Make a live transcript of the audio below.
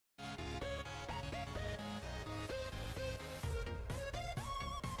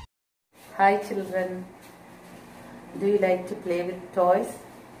Hi children, do you like to play with toys?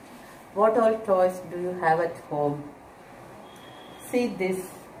 What all toys do you have at home? See this.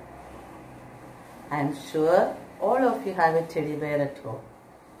 I am sure all of you have a teddy bear at home.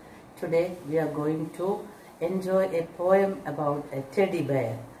 Today we are going to enjoy a poem about a teddy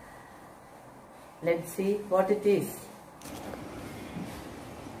bear. Let's see what it is.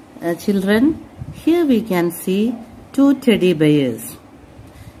 Children, here we can see two teddy bears.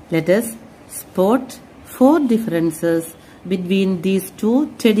 Let us spot 4 differences between these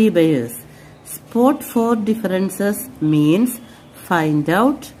two teddy bears. Spot 4 differences means find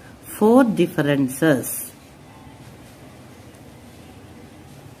out 4 differences.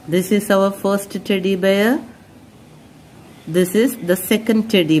 This is our first teddy bear. This is the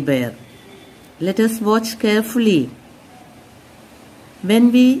second teddy bear. Let us watch carefully.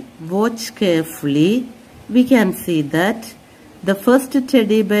 When we watch carefully, we can see that the first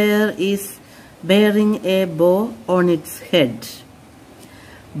teddy bear is bearing a bow on its head,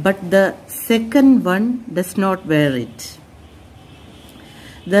 but the second one does not wear it.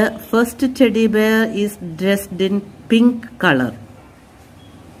 The first teddy bear is dressed in pink color,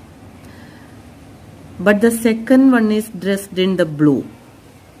 but the second one is dressed in the blue.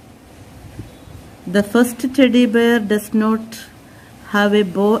 The first teddy bear does not have a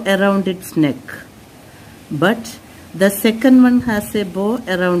bow around its neck, but the second one has a bow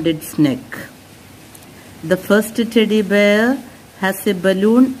around its neck. The first teddy bear has a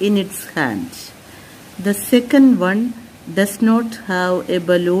balloon in its hand. The second one does not have a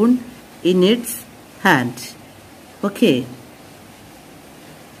balloon in its hand. Okay.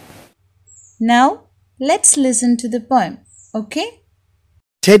 Now, let's listen to the poem. Okay?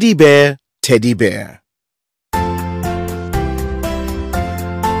 Teddy bear, teddy bear.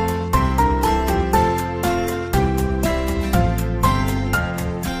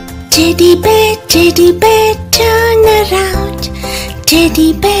 Teddy bear, turn around.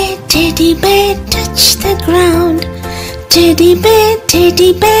 Teddy bear, touch the ground. Teddy bear,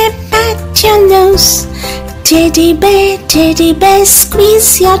 pat your nose. Teddy bear,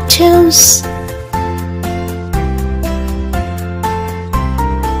 squeeze your toes.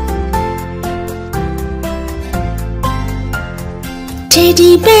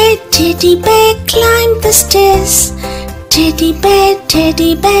 Teddy bear, climb the stairs. Teddy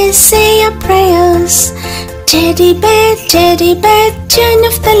bear, say your prayers. Teddy bear, turn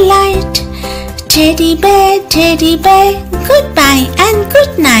off the light. Teddy bear, goodbye and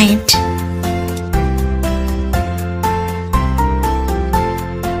good night.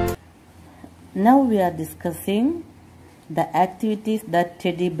 Now we are discussing the activities that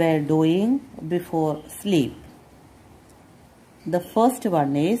teddy bear doing before sleep. The first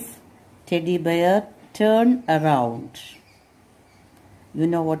one is teddy bear turn around. You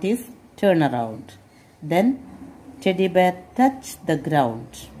know what is turn around. Then teddy bear touch the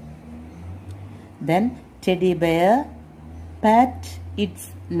ground. Then teddy bear pat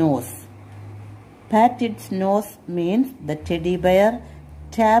its nose. Pat its nose means the teddy bear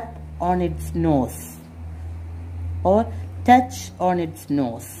tap on its nose or touch on its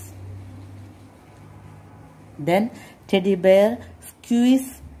nose. Then teddy bear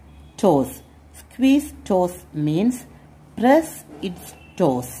squeeze toes. Squeeze toes means press its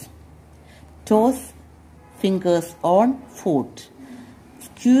toes. Toes, fingers on foot.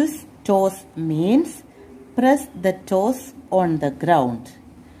 Squeeze toes means press the toes on the ground.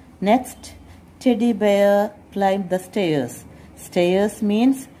 Next, teddy bear climb the stairs. Stairs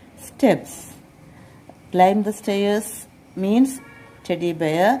means steps. Climb the stairs means teddy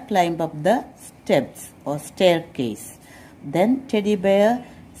bear climb up the steps or staircase. Then teddy bear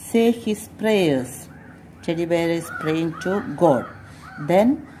say his prayers. Teddy bear is praying to God.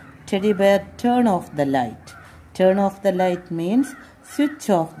 Then teddy bear turn off the light. Turn off the light means switch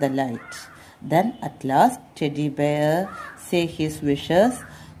off the light. Then at last teddy bear say his wishes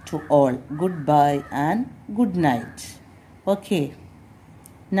to all. Goodbye and good night. Okay.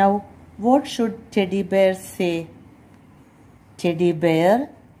 Now what should teddy bear say? Teddy bear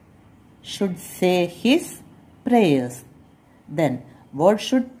should say his prayers. Then what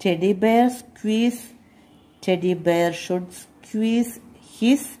should teddy bear squeeze? Teddy bear should squeeze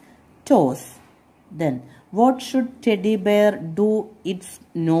his toes. Then what should teddy bear do its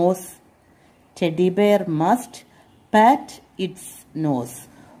nose? Teddy bear must pat its nose,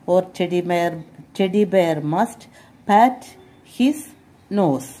 or teddy bear must pat his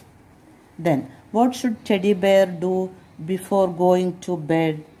nose. Then what should teddy bear do before going to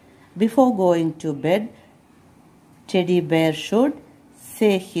bed? Before going to bed, teddy bear should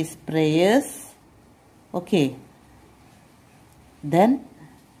say his prayers. Okay. Then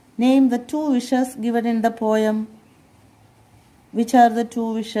Name the two wishes given in the poem. Which are the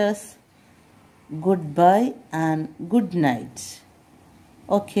two wishes? Goodbye and good night.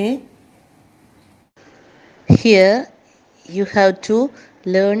 Okay. Here you have to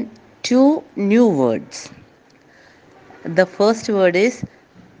learn two new words. The first word is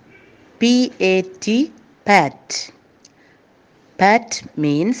P-A-T, pat. Pat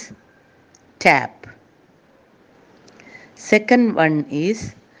means tap. Second one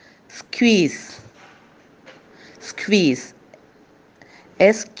is squeeze. Squeeze.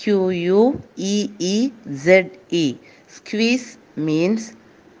 S-Q-U-E-E-Z-E. Squeeze means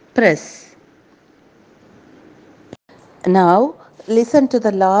press. Now listen to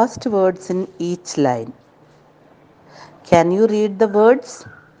the last words in each line. Can you read the words?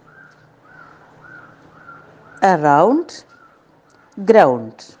 Around,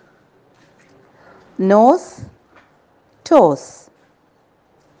 ground. Nose, toes.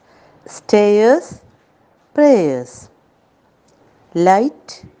 Stairs, prayers.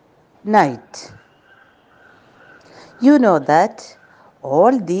 Light, night. You know that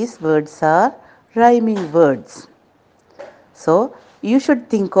all these words are rhyming words. So you should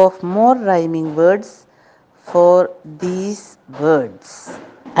think of more rhyming words for these words.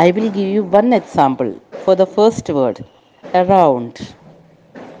 I will give you one example for the first word, around.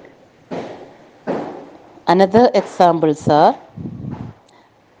 Another examples are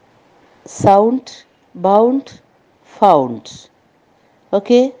sound, bound, found.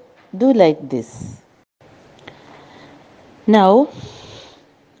 Okay, do like this. Now,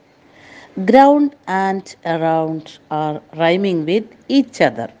 ground and around are rhyming with each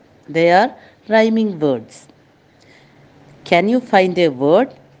other. They are rhyming words. Can you find a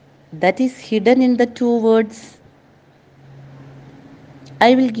word that is hidden in the two words?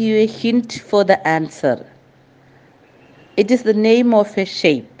 I will give you a hint for the answer. It is the name of a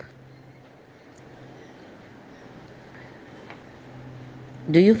shape.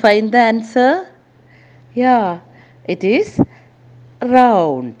 Do you find the answer? Yeah, it is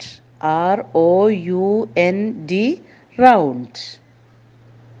round. R-O-U-N-D, round.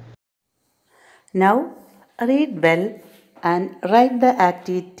 Now read well and write the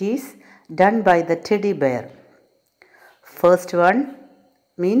activities done by the teddy bear. First one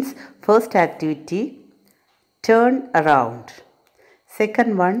means first activity, turn around.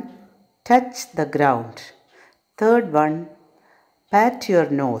 Second one, touch the ground. Third one, pat your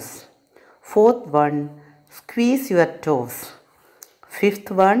nose. Fourth one, squeeze your toes. Fifth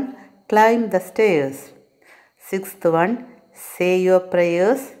one, climb the stairs. Sixth one, say your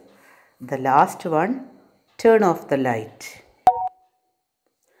prayers. The last one, turn off the light.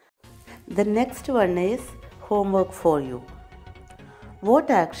 The next one is homework for you. What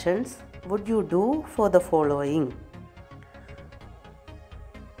actions would you do for the following?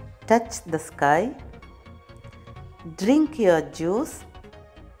 Touch the sky, drink your juice,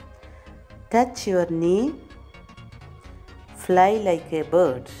 touch your knee, fly like a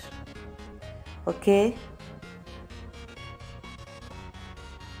bird. Okay?